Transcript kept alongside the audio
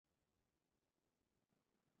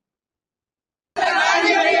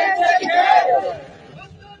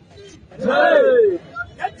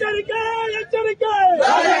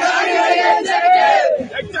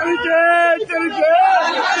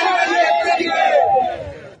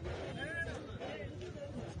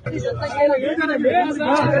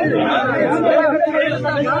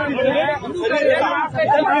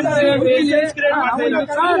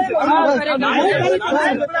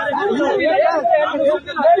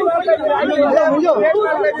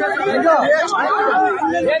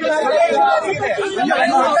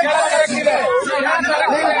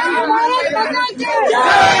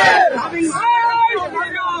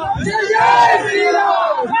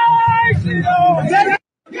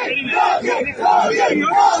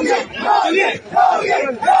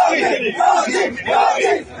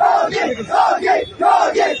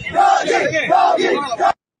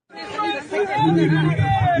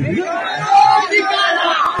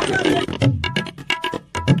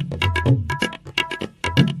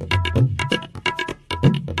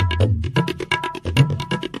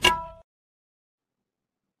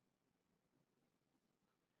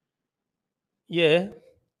ये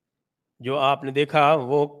जो आपने देखा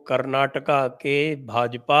वो कर्नाटका के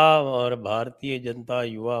भाजपा और भारतीय जनता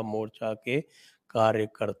युवा मोर्चा के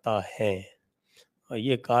कार्यकर्ता हैं। और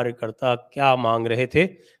ये कार्यकर्ता क्या मांग रहे थे?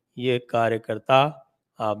 ये कार्यकर्ता,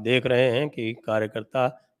 आप देख रहे हैं कि कार्यकर्ता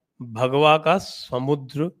भगवा का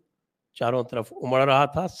समुद्र चारों तरफ उमड़ रहा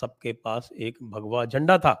था, सबके पास एक भगवा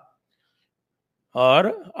झंडा था।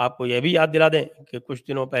 और आपको यह भी याद दिला दें कि कुछ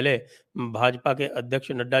दिनों पहले भाजपा के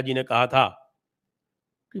अध्यक्ष नड्डा जी ने कहा था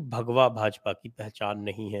कि भगवा भाजपा की पहचान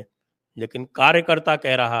नहीं है, लेकिन कार्यकर्ता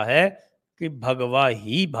कह रहा है कि भगवा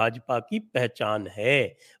ही भाजपा की पहचान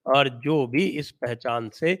है, और जो भी इस पहचान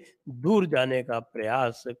से दूर जाने का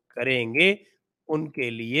प्रयास करेंगे उनके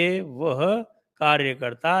लिए वह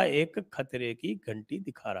कार्यकर्ता एक खतरे की घंटी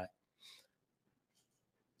दिखा रहा है।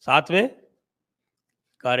 साथ में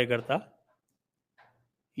कार्यकर्ता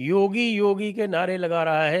योगी योगी के नारे लगा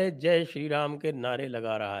रहा है, जय श्री राम के नारे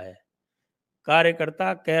लगा रहा है।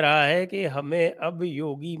 कार्यकर्ता कह रहा है कि हमें अब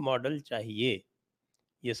योगी मॉडल चाहिए।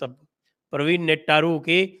 ये सब प्रवीण नेट्टारू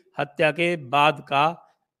की हत्या के बाद का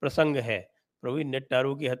प्रसंग है। प्रवीण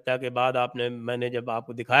नेट्टारू की हत्या के बाद मैंने जब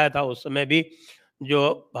आपको दिखाया था, उस समय भी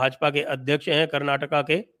जो भाजपा के अध्यक्ष हैं कर्नाटका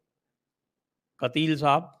के, कतील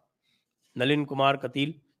साहब, नलिन कुमार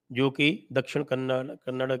कतील, जो कि दक्षिण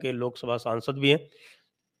कन्नड़ के लोकसभा सांसद भी हैं,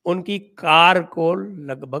 उनकी कार को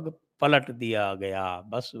लगभग पलट दिया गया।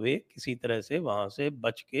 बस वे किसी तरह से वहां से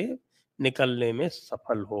बच के निकलने में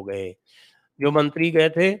सफल हो गए। जो मंत्री गए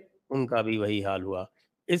थे उनका भी वही हाल हुआ।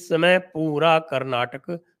 इस समय पूरा कर्नाटक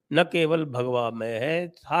न केवल भगवा में है,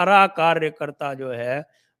 सारा कार्यकर्ता जो है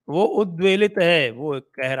वो उद्वेलित है। वो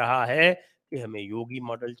कह रहा है कि हमें योगी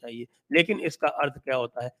मॉडल चाहिए। लेकिन इसका अर्थ क्या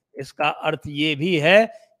होता है? इसका अर्थ ये भी है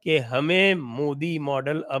कि हमें मोदी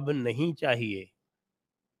मॉडल अब नहीं चाहिए।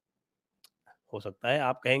 हो सकता है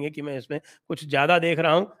आप कहेंगे कि मैं इसमें कुछ ज्यादा देख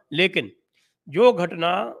रहा हूं, लेकिन जो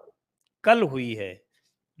घटना कल हुई है,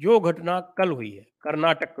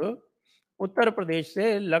 कर्नाटक उत्तर प्रदेश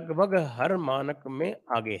से लगभग हर मानक में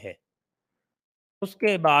आगे है।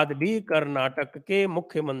 उसके बाद भी कर्नाटक के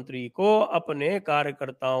मुख्यमंत्री को अपने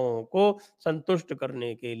कार्यकर्ताओं को संतुष्ट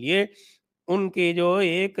करने के लिए उनकी जो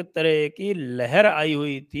एक तरह की लहर आई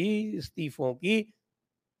हुई थी इस्तीफों की,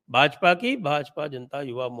 भाजपा जनता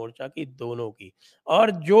युवा मोर्चा की, दोनों की,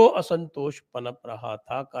 और जो असंतोष पनप रहा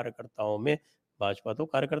था कार्यकर्ताओं में। भाजपा तो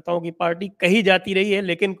कार्यकर्ताओं की पार्टी कही जाती रही है,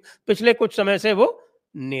 लेकिन पिछले कुछ समय से वो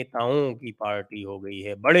नेताओं की पार्टी हो गई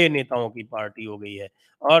है, बड़े नेताओं की पार्टी हो गई है,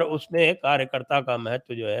 और उसमें कार्यकर्ता का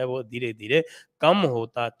महत्व जो है वो धीरे धीरे कम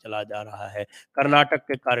होता चला जा रहा है। कर्नाटक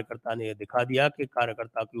के कार्यकर्ता ने यह दिखा दिया कि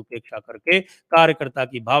कार्यकर्ता की उपेक्षा करके, कार्यकर्ता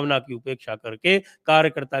की भावना की उपेक्षा करके,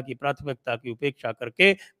 कार्यकर्ता की प्राथमिकता की उपेक्षा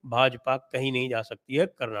करके भाजपा कहीं नहीं जा सकती है।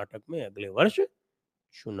 कर्नाटक में अगले वर्ष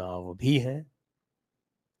चुनाव भी है।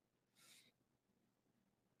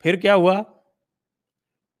 फिर क्या हुआ?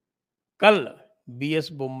 कल बीएस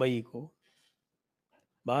बोम्मई को,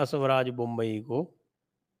 बासवराज बोम्मई को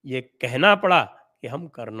ये कहना पड़ा कि हम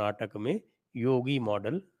कर्नाटक में योगी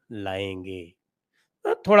मॉडल लाएंगे।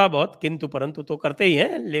 थोड़ा बहुत किंतु परंतु तो करते ही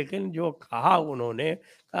हैं, लेकिन जो कहा उन्होंने,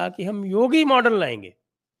 कहा कि हम योगी मॉडल लाएंगे।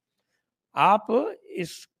 आप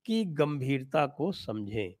इसकी गंभीरता को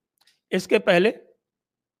समझें। इसके पहले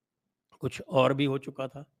कुछ और भी हो चुका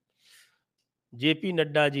था। जेपी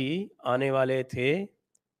नड्डा जी आने वाले थे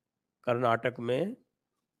कर्नाटक में,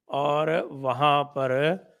 और वहां पर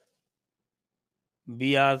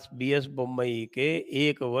बीएस बोम्मई के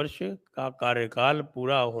 1 वर्ष का कार्यकाल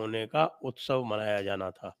पूरा होने का उत्सव मनाया जाना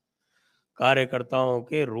था। कार्यकर्ताओं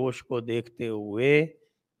के रोष को देखते हुए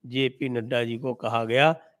जेपी नड्डा जी को कहा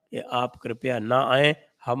गया कि आप कृपया ना आए,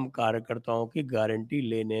 हम कार्यकर्ताओं की गारंटी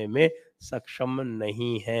लेने में सक्षम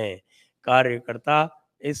नहीं हैं। कार्यकर्ता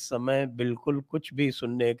इस समय बिल्कुल कुछ भी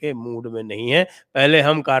सुनने के मूड में नहीं है। पहले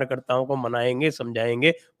हम कार्यकर्ताओं को मनाएँगे,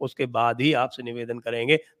 समझाएँगे, उसके बाद ही आपसे निवेदन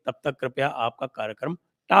करेंगे। तब तक कृपया आपका कार्यक्रम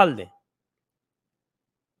टाल दें।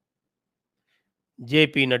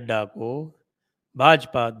 जेपी नड्डा को,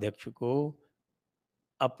 भाजपा अध्यक्ष को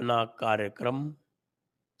अपना कार्यक्रम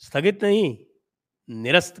स्थगित नहीं,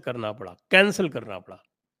 निरस्त करना पड़ा, कैंसल करना पड़ा।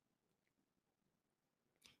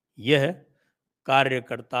 यह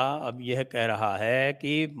कार्यकर्ता अब यह कह रहा है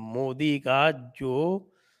कि मोदी का जो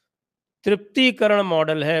तृप्तिकरण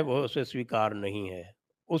मॉडल है वो उसे स्वीकार नहीं है,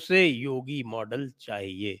 उसे योगी मॉडल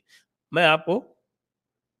चाहिए। मैं आपको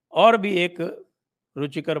और भी एक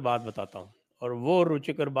रुचिकर बात बताता हूँ, और वो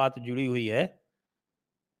रुचिकर बात जुड़ी हुई है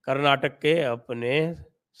कर्नाटक के अपने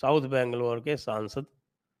साउथ बैंगलोर के सांसद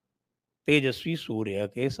तेजस्वी सूर्य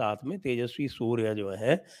के साथ में। तेजस्वी सूर्य जो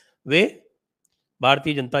है वे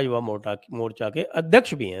भारतीय जनता युवा मोर्चा के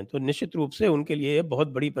अध्यक्ष भी हैं, तो निश्चित रूप से उनके लिए ये बहुत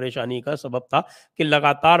बड़ी परेशानी का सबब था कि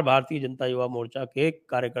लगातार भारतीय जनता युवा मोर्चा के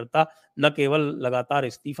कार्यकर्ता न केवल लगातार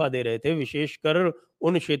इस्तीफा दे रहे थे, विशेषकर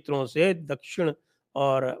उन क्षेत्रों से दक्षिण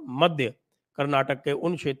और मध्य कर्नाटक के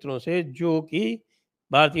उन क्षेत्रों से जो कि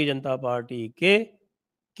भारतीय जनता पार्टी के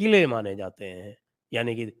किले माने जाते हैं,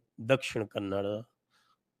 यानी कि दक्षिण कन्नड़,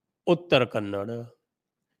 उत्तर कन्नड़,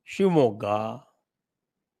 शिवमोगा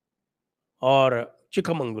और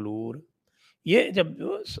चिकमंगलूर, ये जब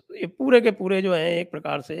ये पूरे के पूरे जो हैं एक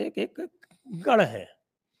प्रकार से एक गढ़ है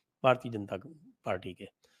भारतीय जनता पार्टी के,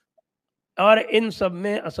 और इन सब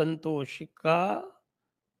में असंतोष का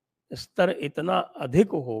स्तर इतना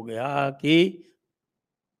अधिक हो गया कि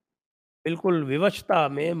बिल्कुल विवशता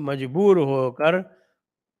में मजबूर होकर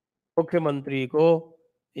मुख्यमंत्री को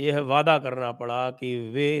यह वादा करना पड़ा कि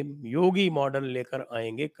वे योगी मॉडल लेकर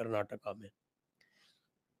आएंगे कर्नाटका में।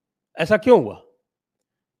 ऐसा क्यों हुआ?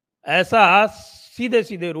 ऐसा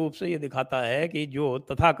सीधे-सीधे रूप से ये दिखाता है कि जो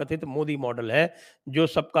तथाकथित मोदी मॉडल है, जो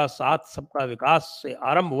सबका साथ, सबका विकास से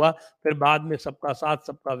आरंभ हुआ, फिर बाद में सबका साथ,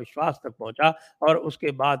 सबका विश्वास तक पहुँचा, और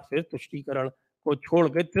उसके बाद फिर तुष्टीकरण को छोड़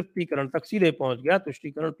के तृप्तिकरण तक सीधे पहुँच गया।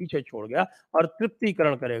 तुष्टीकरण पीछे छोड़ गया और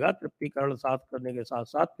तृप्तिकरण करेगा। तृप्तिकरण साथ करने के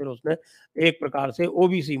साथ-साथ फिर उसने एक प्रकार से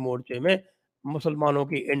ओबीसी मोर्चे में मुसलमानों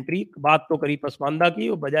की एंट्री, बात तो करी पसमानदा की,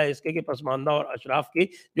 और बजाय इसके कि पसमानदा और अशराफ की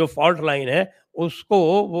जो फॉल्ट लाइन है उसको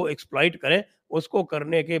वो एक्सप्लॉइट करें, उसको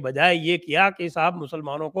करने के बजाय ये किया कि साहब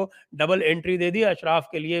मुसलमानों को डबल एंट्री दे दी, अशराफ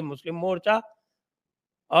के लिए मुस्लिम मोर्चा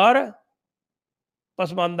और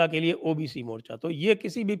पसमानदा के लिए ओबीसी मोर्चा। तो ये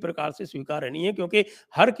किसी भी प्रकार से स्वीकार्य नहीं है, क्योंकि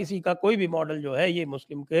हर किसी का कोई भी मॉडल जो है ये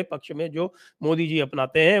मुस्लिम के पक्ष में जो मोदी जी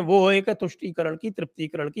अपनाते हैं वो एक तुष्टीकरण की,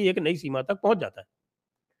 तृप्तिकरण की एक नई सीमा तक पहुंच जाता है।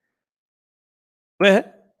 वह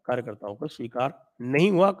कार्यकर्ताओं को स्वीकार नहीं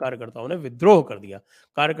हुआ, कार्यकर्ताओं ने विद्रोह कर दिया।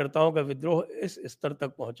 कार्यकर्ताओं का विद्रोह इस स्तर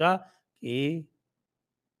तक पहुंचा कि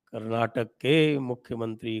कर्नाटक के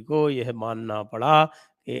मुख्यमंत्री को यह मानना पड़ा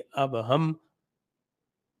कि अब हम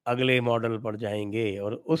अगले मॉडल पर जाएंगे,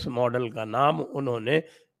 और उस मॉडल का नाम उन्होंने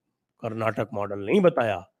कर्नाटक मॉडल नहीं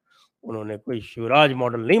बताया, उन्होंने कोई शिवराज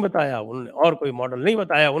मॉडल नहीं बताया, उन्होंने और कोई मॉडल नहीं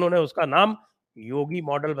बताया, उन्होंने उसका नाम योगी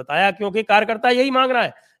मॉडल बताया, क्योंकि कार्यकर्ता यही मांग रहा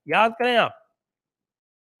है। याद करें आप,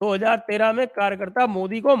 2013 में कार्यकर्ता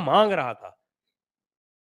मोदी को मांग रहा था।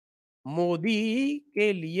 मोदी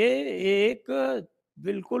के लिए एक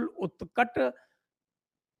बिल्कुल उत्कट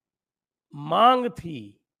मांग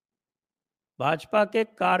थी भाजपा के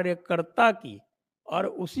कार्यकर्ता की, और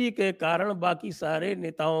उसी के कारण बाकी सारे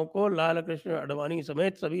नेताओं को, लाल कृष्ण आडवाणी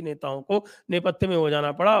समेत सभी नेताओं को नेपथ्य में हो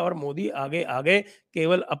जाना पड़ा, और मोदी आगे आगे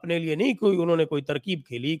केवल अपने लिए नहीं, कोई उन्होंने कोई तरकीब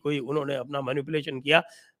खेली, कोई उन्होंने अपना मैनिपुलेशन किया,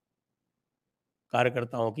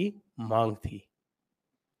 कार्यकर्ताओं की मांग थी।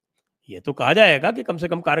 ये तो कहा जाएगा कि कम से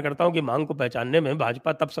कम कार्यकर्ताओं की मांग को पहचानने में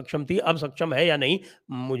भाजपा तब सक्षम थी, अब सक्षम है या नहीं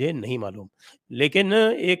मुझे नहीं मालूम। लेकिन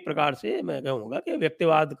एक प्रकार से मैं कहूँगा कि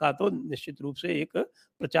व्यक्तिवाद का तो निश्चित रूप से एक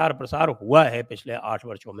प्रचार-प्रसार हुआ है पिछले 8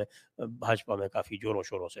 वर्षों में भाजपा में काफ़ी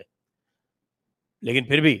ज़ोरों-शोरों से। लेकिन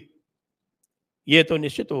फिर भी ये तो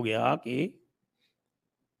निश्चित हो गया कि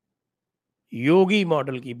योगी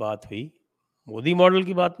मॉडल की बात हुई, मोदी मॉडल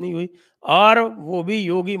की बात नहीं हुई, और वो भी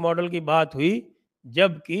योगी मॉडल की बात हुई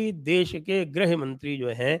जबकि देश के गृह मंत्री जो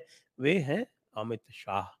हैं वे हैं अमित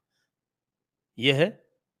शाह। यह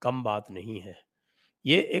कम बात नहीं है,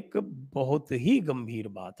 ये एक बहुत ही गंभीर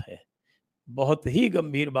बात है, बहुत ही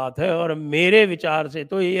गंभीर बात है, और मेरे विचार से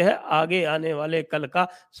तो यह आगे आने वाले कल का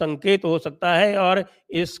संकेत हो सकता है, और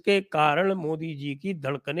इसके कारण मोदी जी की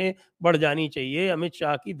धड़कनें बढ़ जानी चाहिए, अमित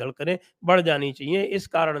शाह की धड़कनें बढ़ जानी चाहिए। इस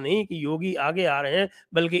कारण नहीं कि योगी आगे आ रहे हैं,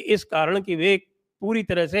 बल्कि इस कारण कि वे पूरी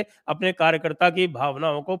तरह से अपने कार्यकर्ता की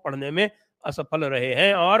भावनाओं को पढ़ने में असफल रहे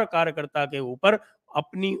हैं, और कार्यकर्ता के ऊपर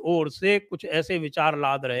अपनी ओर से कुछ ऐसे विचार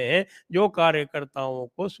लाद रहे हैं जो कार्यकर्ताओं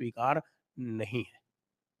को स्वीकार नहीं है।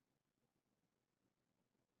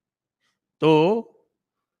 तो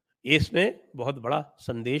इसमें बहुत बड़ा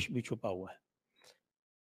संदेश भी छुपा हुआ है।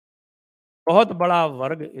 बहुत बड़ा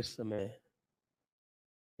वर्ग इस समय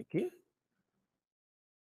देखिए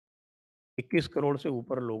 21 करोड़ से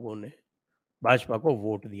ऊपर लोगों ने भाजपा को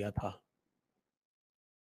वोट दिया था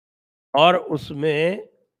और उसमें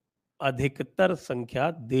अधिकतर संख्या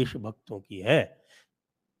देशभक्तों की है।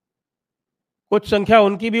 कुछ संख्या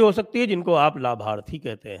उनकी भी हो सकती है जिनको आप लाभार्थी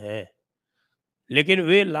कहते हैं, लेकिन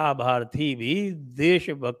वे लाभार्थी भी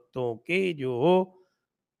देशभक्तों के जो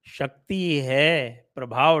शक्ति है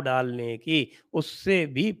प्रभाव डालने की, उससे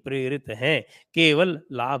भी प्रेरित हैं, केवल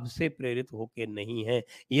लाभ से प्रेरित होके नहीं हैं।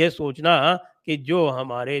 यह सोचना कि जो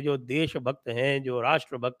हमारे जो देशभक्त हैं, जो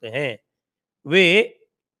राष्ट्रभक्त हैं, वे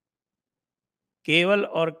केवल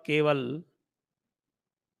और केवल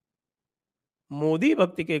मोदी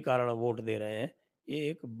भक्ति के कारण वोट दे रहे हैं, ये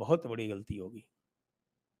एक बहुत बड़ी गलती होगी।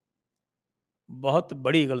 बहुत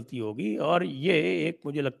बड़ी गलती होगी और ये एक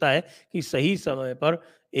मुझे लगता है कि सही समय पर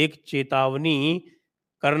एक चेतावनी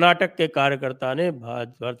कर्नाटक के कार्यकर्ता ने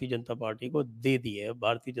भारतीय जनता पार्टी को दे दी है।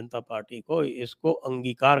 भारतीय जनता पार्टी को इसको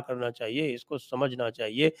अंगीकार करना चाहिए, इसको समझना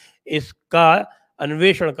चाहिए, इसका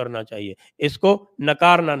अन्वेषण करना चाहिए, इसको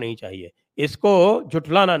नकारना नहीं चाहिए, इसको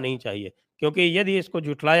झुठलाना नहीं चाहिए। क्योंकि यदि इसको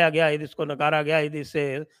झुठलाया गया, यदि इसको नकारा गया, यदि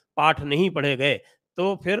इससे पाठ नहीं पढ़े गए,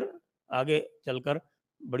 तो फिर आगे चलकर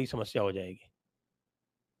बड़ी समस्या हो जाएगी।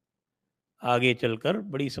 आगे चलकर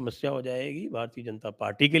बड़ी समस्या हो जाएगी, भारतीय जनता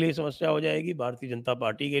पार्टी के लिए समस्या हो जाएगी, भारतीय जनता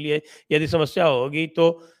पार्टी के लिए यदि समस्या होगी तो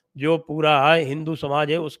जो पूरा हिंदू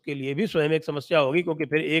समाज है उसके लिए भी स्वयं एक समस्या होगी, क्योंकि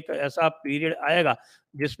फिर एक ऐसा पीरियड आएगा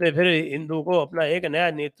जिसमें फिर हिंदू को अपना एक नया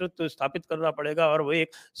नेतृत्व स्थापित करना पड़ेगा और वो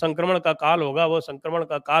एक संक्रमण का काल होगा। वो संक्रमण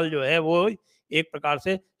का काल जो है वो एक प्रकार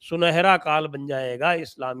से सुनहरा काल बन जाएगा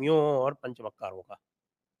इस्लामियों और पंचमक्कारों का।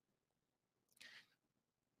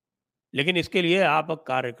 लेकिन इसके लिए आप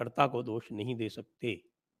कार्यकर्ता को दोष नहीं दे सकते।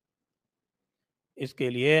 इसके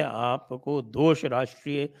लिए आपको दोष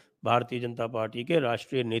राष्ट्रीय भारतीय जनता पार्टी के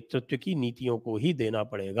राष्ट्रीय नेतृत्व की नीतियों को ही देना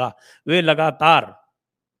पड़ेगा। वे लगातार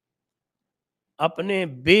अपने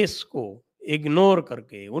बेस को इग्नोर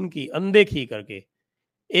करके, उनकी अनदेखी करके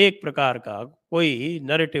एक प्रकार का कोई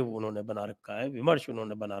नैरेटिव उन्होंने बना रखा है, विमर्श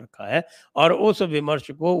उन्होंने बना रखा है और उस विमर्श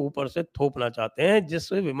को ऊपर से थोपना चाहते हैं,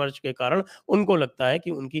 जिस विमर्श के कारण उनको लगता है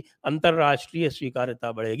कि उनकी अंतर्राष्ट्रीय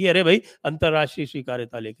स्वीकार्यता बढ़ेगी। अरे भाई, अंतर्राष्ट्रीय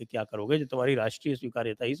स्वीकार्यता लेके क्या करोगे, जो तुम्हारी राष्ट्रीय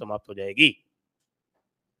स्वीकार्यता ही समाप्त हो जाएगी।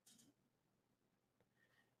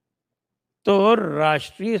 तो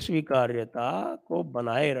राष्ट्रीय स्वीकार्यता को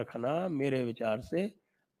बनाए रखना मेरे विचार से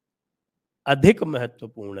अधिक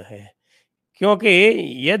महत्वपूर्ण है। क्योंकि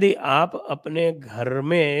यदि आप अपने घर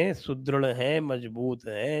में सुदृढ़ हैं, मजबूत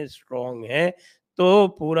हैं, स्ट्रॉन्ग हैं, तो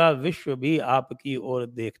पूरा विश्व भी आपकी ओर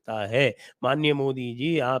देखता है। माननीय मोदी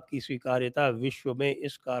जी, आपकी स्वीकार्यता विश्व में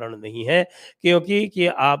इस कारण नहीं है क्योंकि कि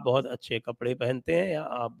आप बहुत अच्छे कपड़े पहनते हैं या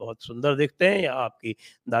आप बहुत सुंदर दिखते हैं या आपकी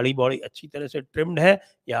दाढ़ी-बॉडी अच्छी तरह से ट्रिम्ड है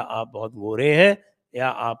या आप बहुत गोरे हैं या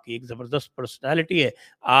आपकी एक ज़बरदस्त पर्सनैलिटी है।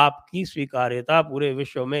 आपकी स्वीकार्यता पूरे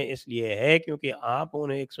विश्व में इसलिए है क्योंकि आप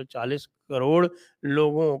उन 140 करोड़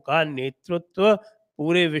लोगों का नेतृत्व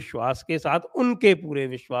पूरे विश्वास के साथ, उनके पूरे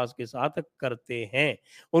विश्वास के साथ करते हैं।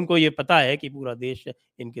 उनको ये पता है कि पूरा देश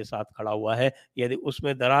इनके साथ खड़ा हुआ है। यदि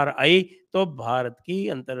उसमें दरार आई तो भारत की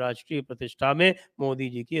अंतर्राष्ट्रीय प्रतिष्ठा में, मोदी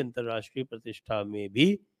जी की अंतर्राष्ट्रीय प्रतिष्ठा में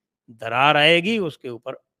भी दरार आएगी, उसके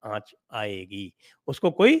ऊपर आँच आएगी।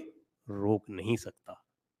 उसको कोई रोक नहीं सकता।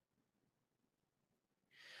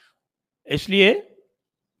 इसलिए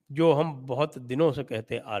जो हम बहुत दिनों से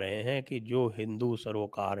कहते आ रहे हैं कि जो हिंदू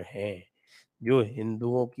सरोकार हैं, जो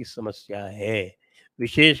हिंदुओं की समस्या है,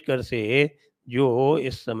 विशेषकर से जो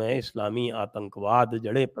इस समय इस्लामी आतंकवाद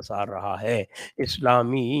जड़ें पसार रहा है,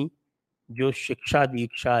 इस्लामी जो शिक्षा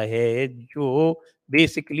दीक्षा है, जो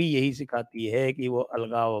बेसिकली यही सिखाती है कि वो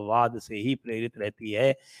अलगाववाद से ही प्रेरित रहती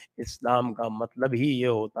है। इस्लाम का मतलब ही ये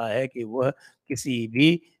होता है कि वह किसी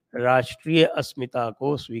भी राष्ट्रीय अस्मिता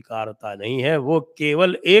को स्वीकारता नहीं है, वो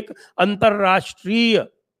केवल एक अंतर्राष्ट्रीय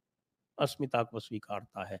अस्मिता को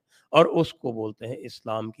स्वीकारता है और उसको बोलते हैं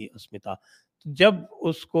इस्लाम की अस्मिता। तो जब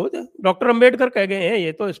उसको डॉक्टर अंबेडकर कह गए हैं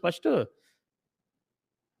ये तो स्पष्ट।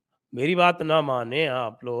 मेरी बात ना माने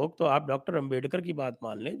आप लोग तो आप डॉक्टर अंबेडकर की बात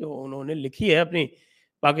मान लें जो उन्होंने लिखी है अपनी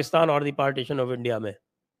पाकिस्तान और द पार्टीशन ऑफ इंडिया में,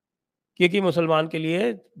 क्योंकि मुसलमान के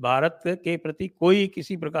लिए भारत के प्रति कोई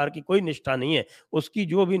किसी प्रकार की कोई निष्ठा नहीं है। उसकी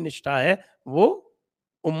जो भी निष्ठा है वो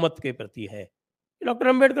उम्मत के प्रति है। डॉक्टर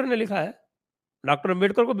अंबेडकर ने लिखा है। डॉक्टर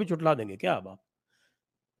अंबेडकर को भी झुठला देंगे क्या अब आप?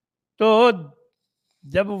 तो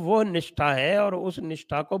जब वो निष्ठा है और उस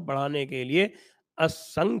निष्ठा को बढ़ाने के लिए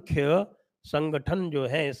असंख्य संगठन जो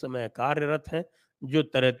है इस समय कार्यरत हैं, जो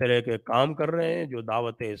तरह-तरह के काम कर रहे हैं, जो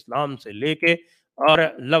दावत-ए-इस्लाम से लेके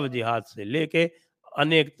और लव जिहाद से लेके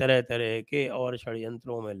अनेक तरह-तरह के और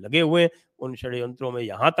षड्यंत्रों में लगे हुए हैं। उन षड्यंत्रों में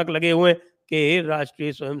यहाँ तक लगे हुए हैं कि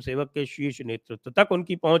राष्ट्रीय स्वयंसेवक के शीर्ष नेतृत्व तक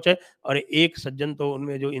उनकी पहुँच है और एक सज्जन तो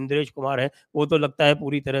उनमें जो इंद्रेश कुमार हैं, वो तो लगता है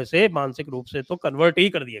पूरी तरह से मानसिक रूप से तो कन्वर्ट ही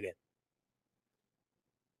कर दिए गए।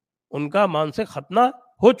 उनका मानसिक खतना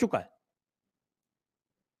हो चुका है।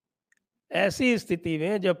 ऐसी स्थिति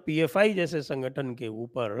में जब पीएफआई जैसे संगठन के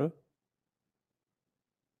ऊपर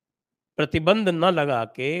प्रतिबंध न लगा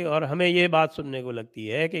के और हमें ये बात सुनने को लगती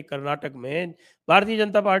है कि कर्नाटक में भारतीय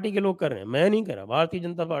जनता पार्टी के लोग कर रहे हैं, मैं नहीं कह रहा, भारतीय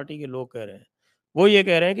जनता पार्टी के लोग कह रहे हैं। वो ये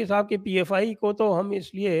कह रहे हैं कि साहब कि पीएफआई को तो हम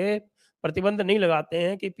इसलिए प्रतिबंध नहीं लगाते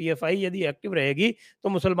हैं कि पीएफआई यदि एक्टिव रहेगी तो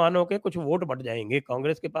मुसलमानों के कुछ वोट बढ़ जाएँगे,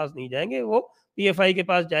 कांग्रेस के पास नहीं जाएँगे, वो पीएफआई के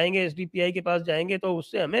पास जाएँगे, एसडीपीआई के पास जाएँगे तो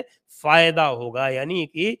उससे हमें फ़ायदा होगा। यानी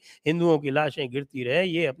कि हिंदुओं की लाशें गिरती रहें,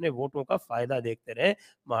 ये अपने वोटों का फ़ायदा देखते रहें।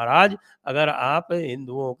 महाराज, अगर आप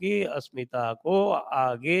हिंदुओं की अस्मिता को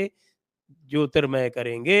आगे ज्योतिर्मय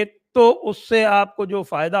करेंगे, तो उससे आपको जो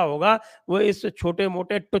फ़ायदा होगा, वो इस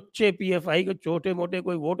छोटे-मोटे टुच्चे पीएफआई के छोटे-मोटे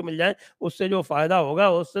कोई वोट मिल जाएँ, उससे जो फ़ायदा होगा,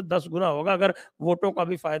 उससे 10 गुना होगा। अगर वोटों का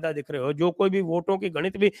भी फ़ायदा दिख रहे हो, जो कोई भी वोटों की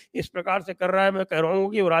गणित भी इस प्रकार से कर रहा है, मैं कह रहा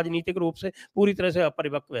हूँ कि वो राजनीतिक रूप से पूरी तरह से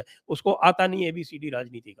अपरिपक्व है। उसको आता नहीं है एबीसीडी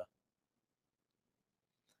राजनीति का।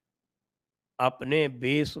 अपने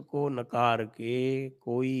बेस को नकार के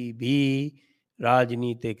कोई भी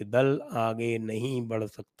राजनीतिक दल आगे नहीं बढ़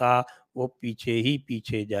सकता, वो पीछे ही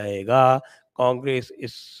पीछे जाएगा। कांग्रेस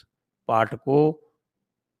इस पाठ को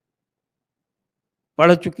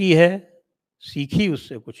पढ़ चुकी है, सीखी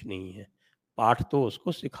उससे कुछ नहीं है। पाठ तो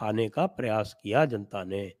उसको सिखाने का प्रयास किया जनता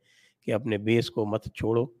ने कि अपने बेस को मत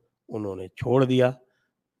छोड़ो, उन्होंने छोड़ दिया।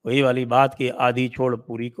 वही वाली बात कि आधी छोड़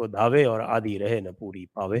पूरी को धावे और आधी रहे न पूरी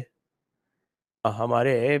पावे।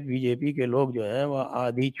 हमारे बीजेपी के लोग जो हैं वह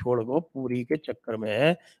आधी छोड़ को पूरी के चक्कर में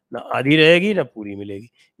हैं, ना आधी रहेगी ना पूरी मिलेगी।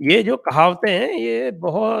 ये जो कहावतें हैं ये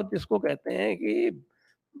बहुत इसको कहते हैं कि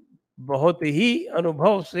बहुत ही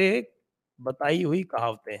अनुभव से बताई हुई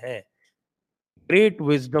कहावतें हैं। Great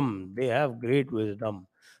wisdom, they have great wisdom.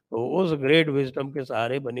 तो उस ग्रेट विज़डम के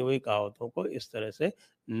सहारे बनी हुई कहावतों को इस तरह से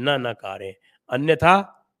ना नकारें,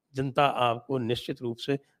 अन्यथा जनता आपको निश्चित रूप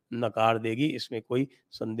से नकार देगी, इसमें कोई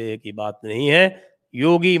संदेह की बात नहीं है।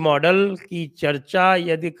 योगी मॉडल की चर्चा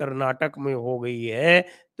यदि कर्नाटक में हो गई है,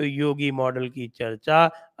 तो योगी मॉडल की चर्चा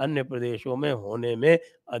अन्य प्रदेशों में होने में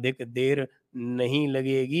अधिक देर नहीं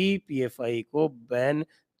लगेगी। पीएफआई को बैन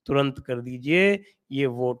तुरंत कर दीजिए, ये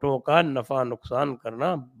वोटों का नफ़ा नुकसान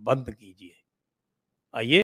करना बंद कीजिए। आइए